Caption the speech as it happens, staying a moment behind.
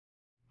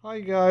Hi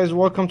guys,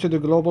 welcome to the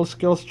Global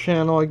Skills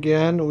channel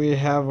again. We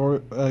have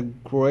a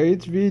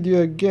great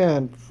video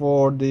again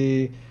for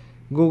the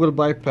Google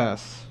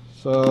bypass.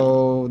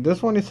 So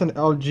this one is an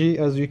LG,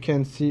 as you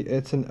can see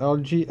it's an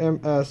LG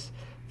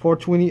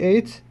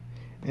MS428,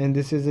 and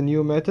this is a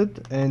new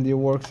method and it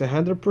works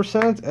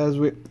 100% as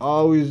we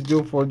always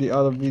do for the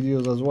other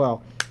videos as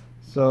well.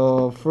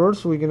 So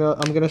first I'm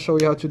gonna show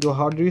you how to do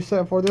hard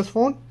reset for this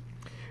phone.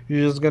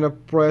 You're just gonna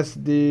press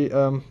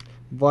the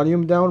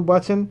volume down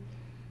button,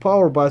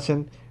 power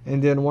button,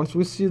 and then once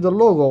we see the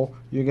logo,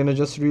 you're gonna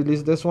just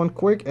release this one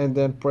quick and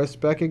then press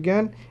back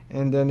again,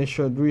 and then it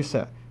should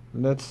reset.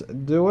 Let's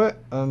do it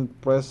and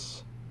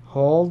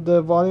hold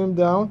the volume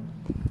down,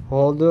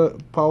 hold the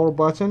power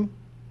button,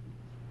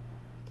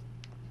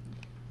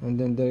 and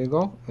then there you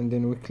go, and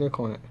then we click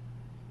on it.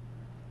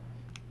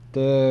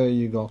 There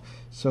you go.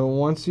 So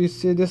once you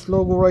see this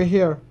logo right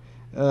here,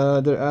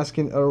 they're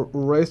asking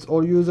erase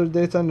all user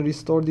data and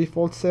restore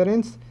default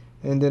settings,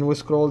 and then we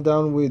scroll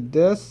down with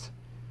this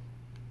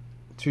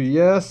to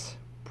yes,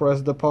 press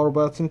the power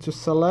button to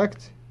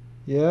select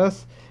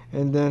yes,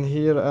 and then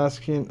here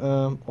asking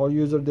all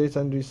user data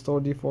and restore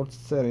default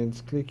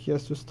settings, click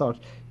yes to start,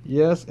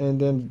 yes, and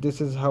then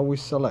this is how we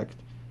select.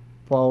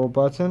 Power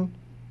button,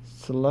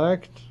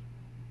 select,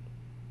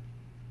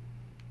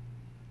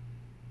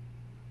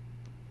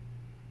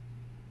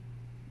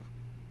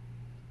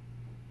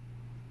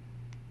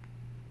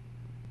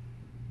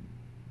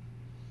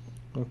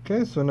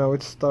 okay, so now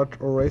it start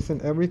erasing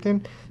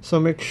everything. So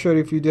make sure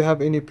if you do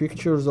have any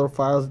pictures or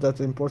files that's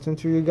important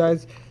to you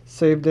guys,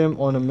 save them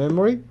on a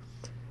memory,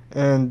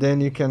 and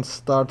then you can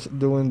start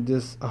doing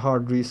this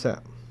hard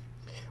reset.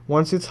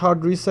 Once it's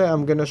hard reset,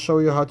 I'm gonna show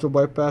you how to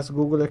bypass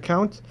Google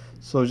account,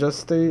 so just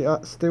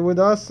stay with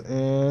us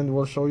and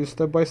we'll show you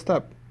step by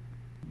step.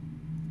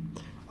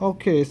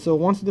 Okay, so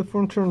once the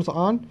phone turns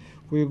on,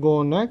 we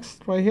go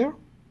next right here,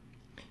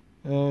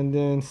 and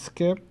then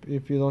skip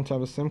if you don't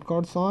have a SIM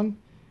cards on,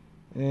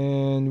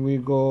 and we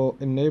go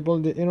enable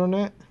the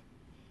internet.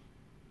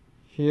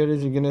 Here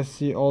is you're gonna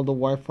see all the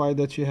Wi-Fi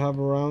that you have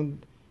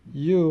around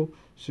you.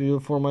 So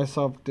for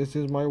myself, this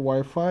is my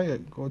Wi-Fi. I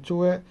go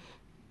to it.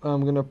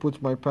 I'm gonna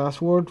put my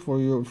password. For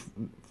your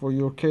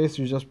case,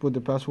 you just put the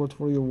password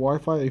for your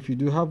Wi-Fi if you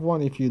do have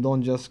one. If you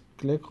don't, just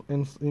click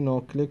and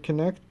click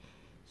connect.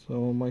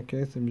 So in my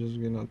case, I'm just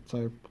gonna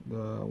type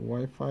the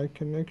Wi-Fi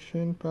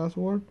connection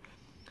password,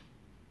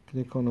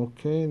 click on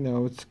OK.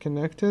 Now it's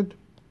connected.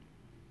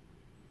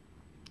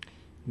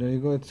 There you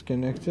go, it's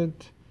connected.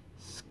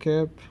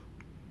 Skip,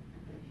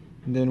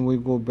 then we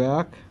go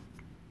back.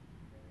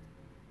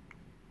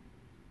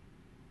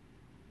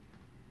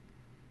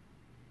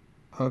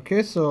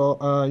 Okay, so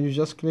you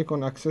just click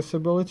on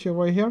accessibility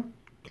right here,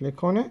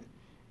 click on it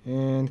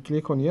and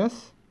click on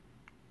yes,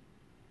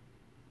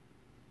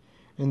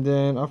 and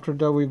then after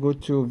that we go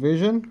to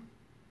vision,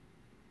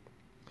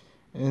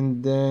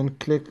 and then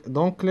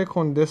don't click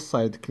on this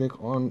side, click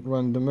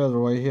on the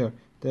middle right here.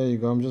 There you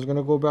go. I'm just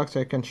gonna go back so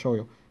I can show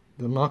you.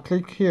 Do not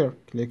click here,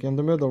 click in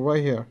the middle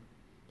right here.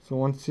 So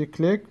once you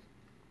click,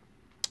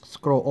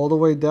 scroll all the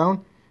way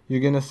down, you're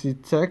gonna see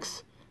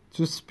text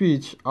to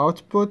speech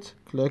output,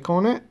 click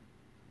on it,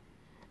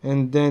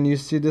 and then you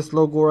see this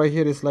logo right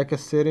here. It's like a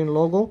setting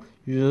logo.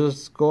 You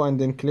just go and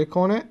then click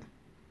on it,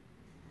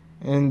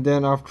 and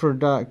then after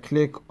that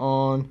click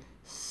on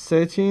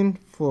setting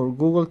for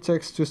Google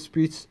text to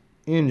speech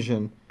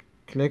engine,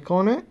 click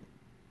on it,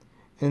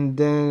 and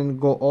then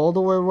go all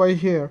the way right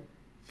here,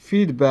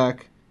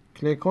 feedback,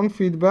 click on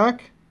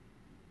feedback.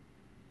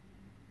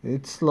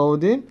 It's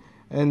loading,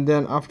 and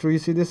then after you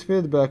see this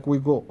feedback, we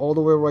go all the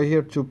way right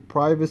here to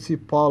privacy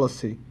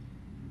policy.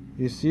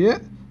 You see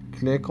it?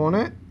 Click on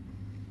it.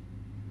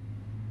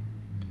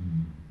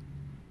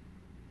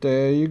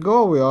 There you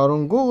go, we are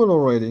on Google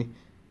already.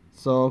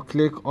 So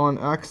click on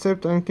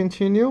accept and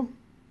continue,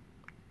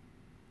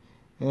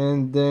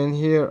 and then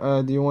here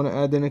do you want to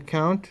add an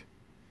account?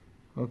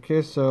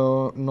 Okay,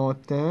 so no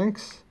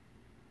thanks,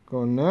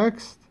 go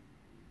next.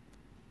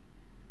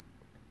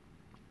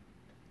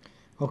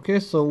 Okay,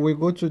 so we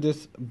go to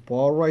this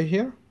bar right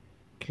here,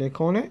 click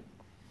on it,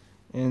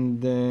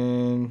 and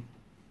then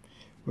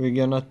we're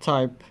gonna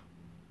type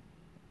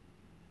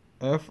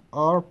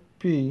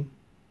frp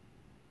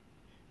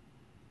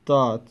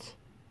dot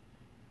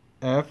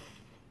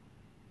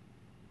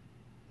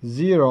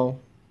f0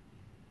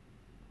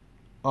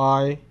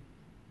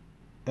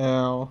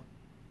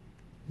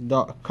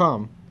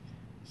 il.com.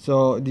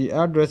 So the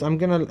address, I'm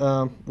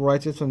gonna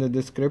write it in the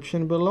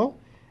description below,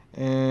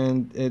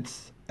 and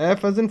it's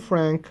F as in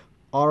Frank,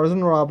 R as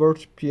in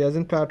Robert, P as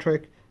in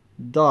Patrick,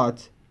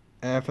 dot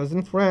F as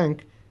in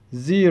Frank,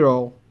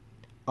 0,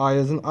 I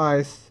as in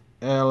Ice,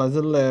 L as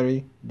in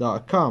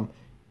Larry.com.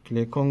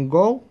 Click on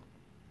go.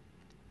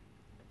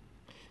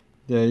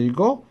 There you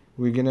go.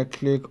 We're gonna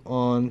click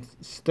on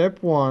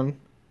step 1,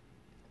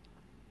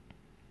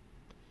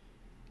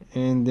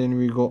 and then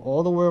we go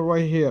all the way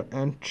right here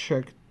and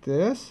check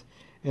this,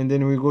 and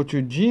then we go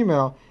to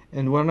Gmail,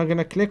 and we're not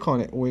gonna click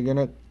on it. We're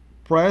gonna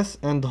press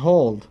and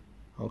hold.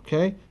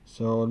 Okay,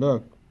 so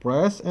look,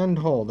 press and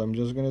hold. I'm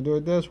just gonna do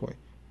it this way.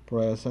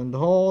 Press and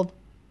hold.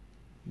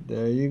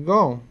 There you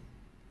go.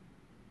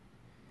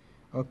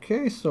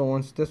 Okay, so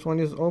once this one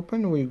is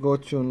open, we go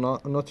to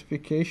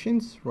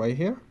notifications right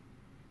here.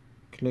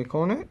 Click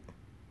on it.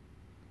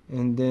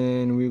 And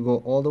then we go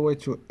all the way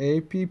to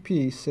app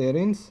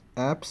settings,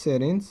 app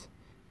settings.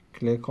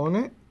 Click on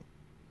it.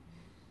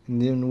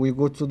 And then we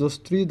go to those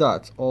three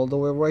dots all the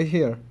way right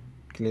here.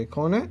 Click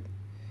on it.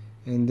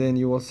 And then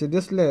you will see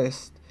this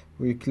list.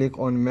 We click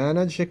on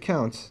manage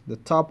accounts, the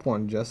top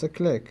one, just a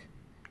click.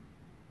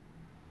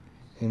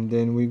 And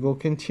then we go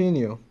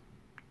continue.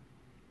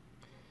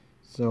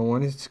 So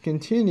when it's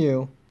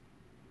continue,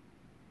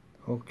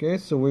 okay,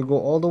 so we go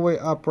all the way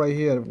up right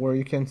here where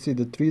you can see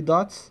the three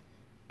dots.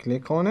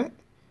 Click on it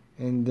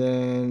and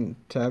then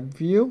tab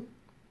view.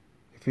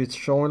 If it's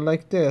showing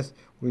like this,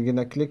 we're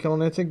gonna click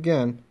on it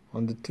again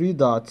on the three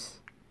dots,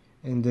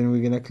 and then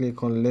we're gonna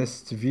click on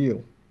list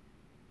view.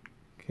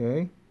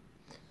 Okay,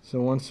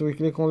 so once we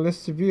click on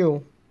list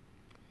view,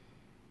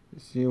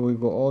 see, we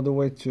go all the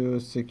way to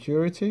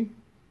security.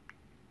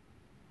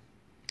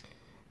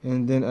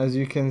 And then as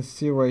you can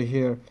see right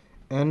here,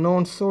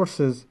 unknown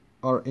sources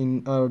are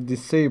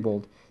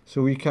disabled,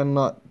 so we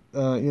cannot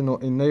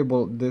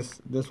enable this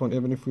one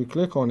even if we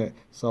click on it.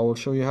 So I will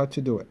show you how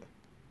to do it.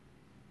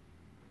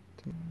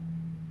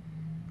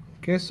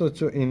 Okay, so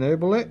to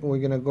enable it, we're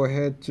gonna go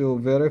ahead to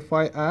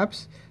verify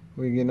apps.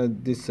 We're gonna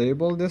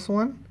disable this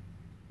one,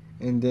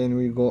 and then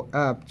we go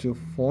app to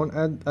phone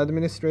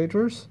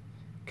administrators.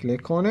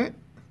 Click on it,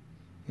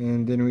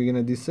 and then we're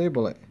gonna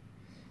disable it.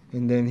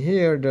 And then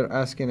here they're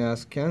asking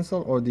us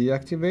cancel or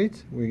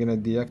deactivate. We're gonna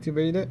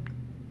deactivate it.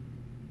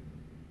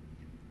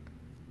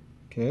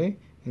 Okay,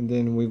 and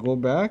then we go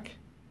back.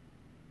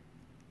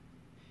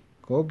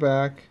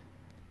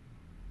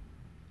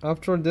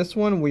 After this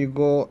one, we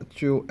go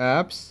to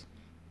apps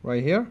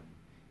right here.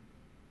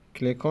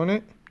 Click on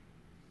it,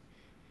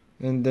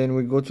 and then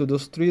we go to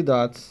those three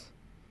dots,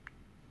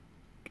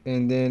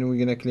 and then we're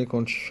gonna click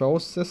on show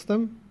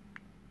system.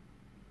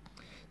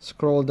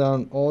 Scroll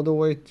down all the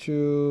way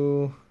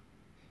to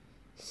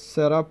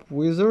setup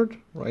wizard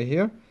right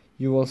here.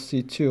 You will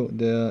see two.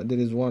 There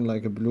is one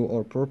like a blue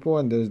or purple,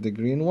 and there's the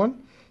green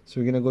one. So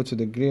we're gonna go to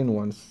the green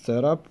one,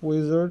 setup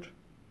wizard.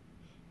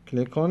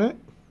 Click on it,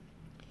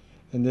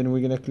 and then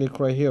we're gonna click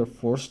right here,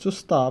 force to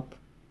stop.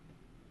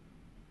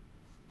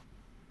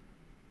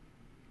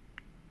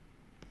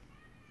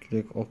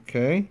 Click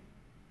OK.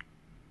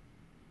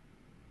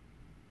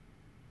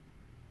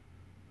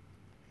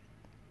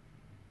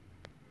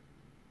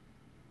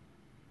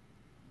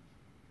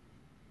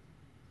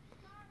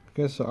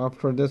 Okay, so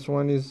after this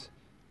one is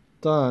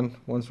done,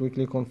 once we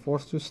click on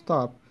force to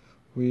stop,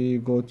 we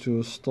go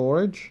to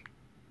storage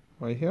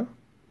right here,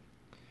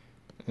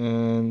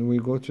 and we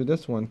go to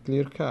this one,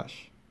 clear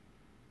cache.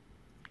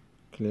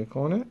 Click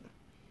on it,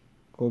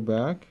 go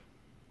back.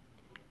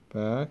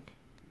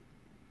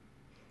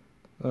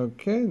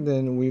 Okay,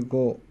 then we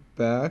go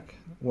back.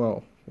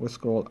 Well, we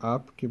scroll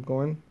up, keep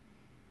going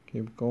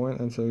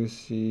until you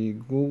see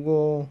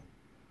Google.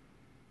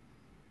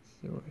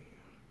 See right here.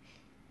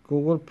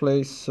 Google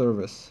Play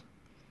Service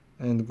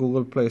and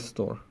Google Play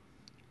Store.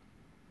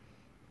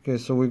 Okay,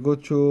 so we go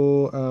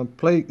to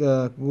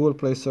Google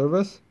Play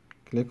Service.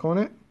 Click on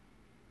it,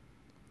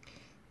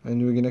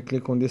 and we're gonna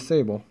click on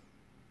disable.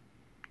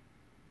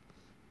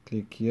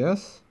 Click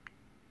yes,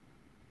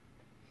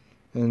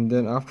 and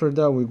then after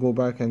that we go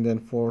back and then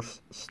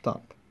force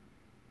stop.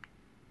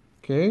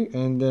 Okay,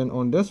 and then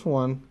on this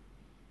one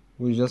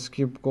we just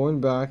keep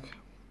going back.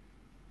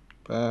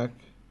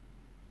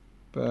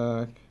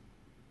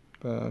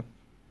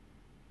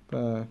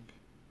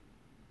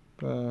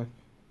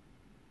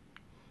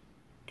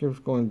 Keeps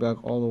going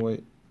back all the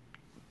way.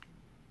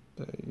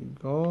 There you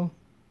go.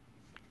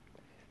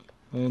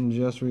 And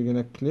just we're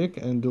gonna click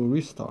and do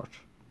restart.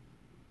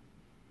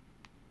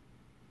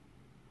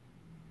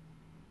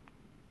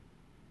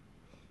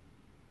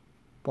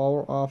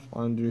 Power off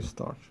and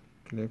restart.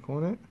 Click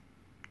on it.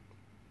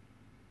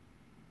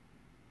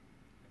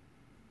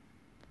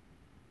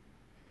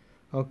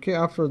 Okay,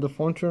 after the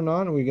phone turn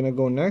on, we're gonna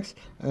go next.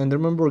 And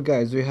remember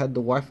guys, we had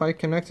the Wi-Fi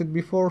connected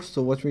before,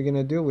 so what we're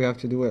gonna do, we have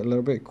to do it a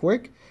little bit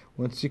quick.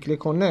 Once you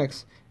click on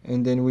next,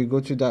 and then we go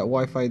to that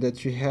Wi-Fi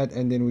that you had,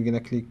 and then we're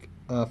gonna click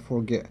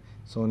forget.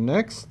 So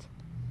next,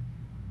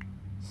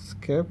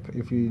 skip.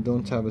 If you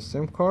don't have a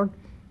SIM card,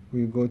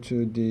 we go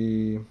to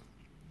the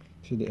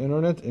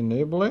internet,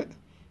 enable it,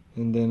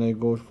 and then I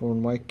go for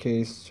my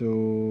case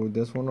to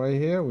this one right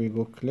here. We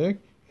go click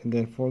and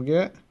then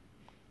forget.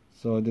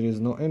 So there is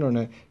no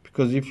internet,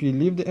 because if you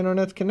leave the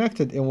internet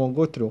connected, it won't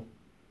go through.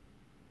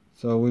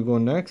 So we go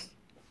next,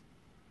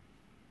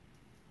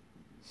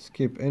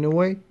 skip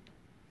anyway.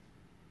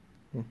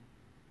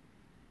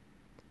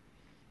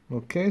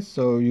 Okay,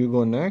 so you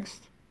go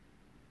next.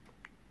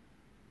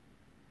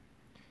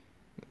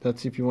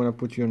 That's if you want to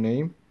put your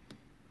name.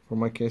 For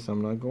my case,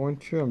 I'm not going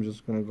to. I'm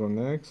just going to go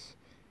next.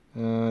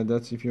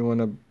 That's if you want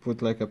to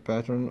put like a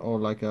pattern or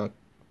like a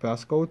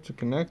passcode to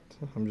connect.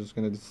 I'm just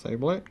going to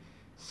disable it.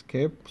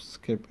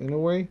 Skip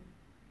anyway.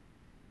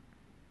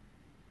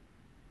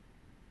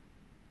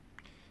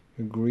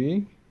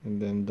 agree,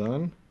 and then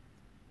done.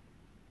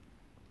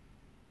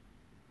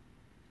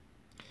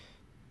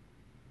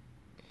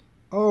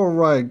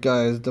 Alright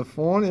guys, the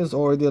phone is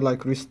already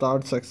like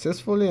restarted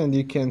successfully, and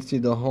you can see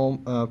the home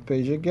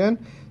page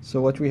again.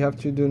 So what we have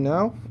to do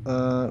now,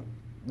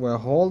 we'll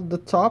hold the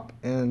top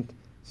and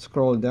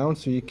scroll down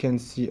so you can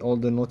see all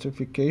the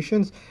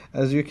notifications.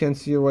 As you can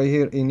see right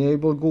here,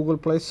 enable Google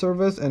Play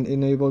service and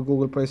enable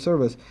Google Play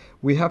service.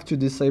 We have to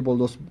disable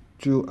those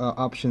two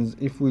options.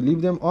 If we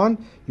leave them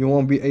on, you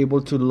won't be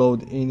able to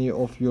load any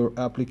of your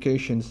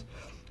applications.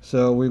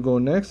 So we go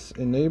next,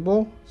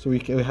 enable, so we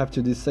have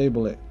to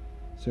disable it.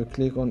 So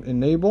click on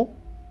enable,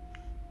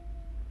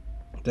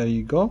 there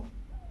you go,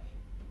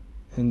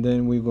 and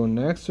then we go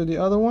next to the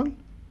other one,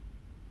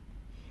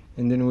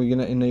 and then we're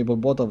gonna enable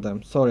both of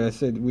them. Sorry, I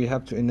said we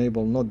have to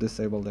enable, not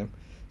disable them.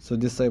 So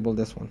disable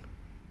this one.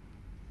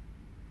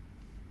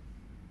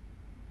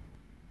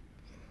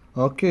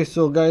 Okay,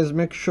 so guys,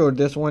 make sure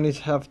this one is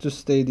have to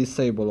stay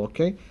disabled.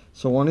 Okay,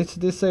 so when it's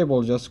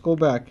disabled, just go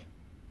back,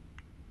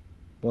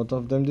 both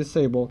of them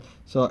disabled,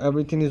 so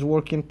everything is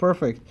working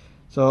perfect.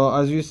 So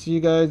as you see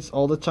guys,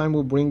 all the time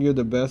we bring you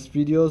the best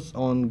videos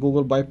on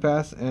Google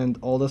Bypass, and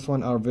all this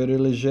one are very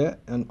legit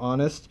and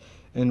honest,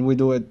 and we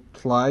do it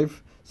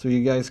live so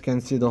you guys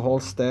can see the whole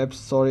steps.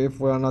 Sorry if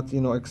we are not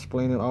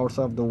explaining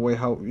ourselves the way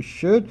how we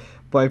should,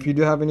 but if you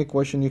do have any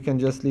question, you can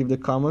just leave the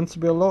comments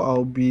below.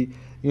 I'll be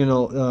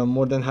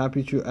more than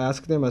happy to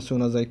ask them as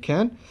soon as I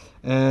can.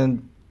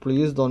 And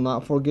please do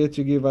not forget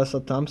to give us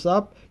a thumbs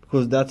up,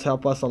 because that's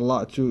help us a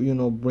lot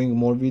to bring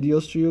more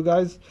videos to you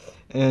guys,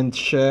 and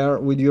share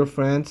with your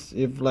friends.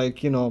 If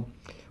like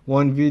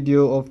one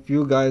video of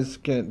you guys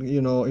can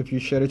if you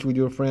share it with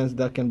your friends,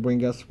 that can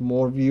bring us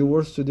more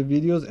viewers to the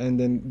videos, and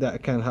then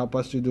that can help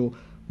us to do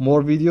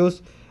more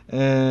videos.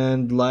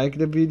 And like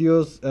the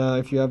videos,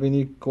 if you have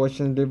any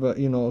question, leave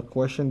a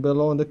question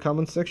below in the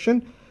comment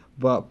section.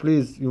 But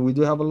please, we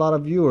do have a lot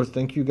of viewers.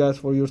 Thank you guys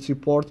for your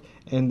support,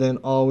 and then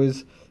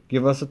always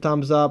give us a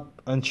thumbs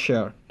up and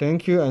share.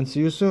 Thank you, and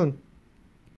see you soon.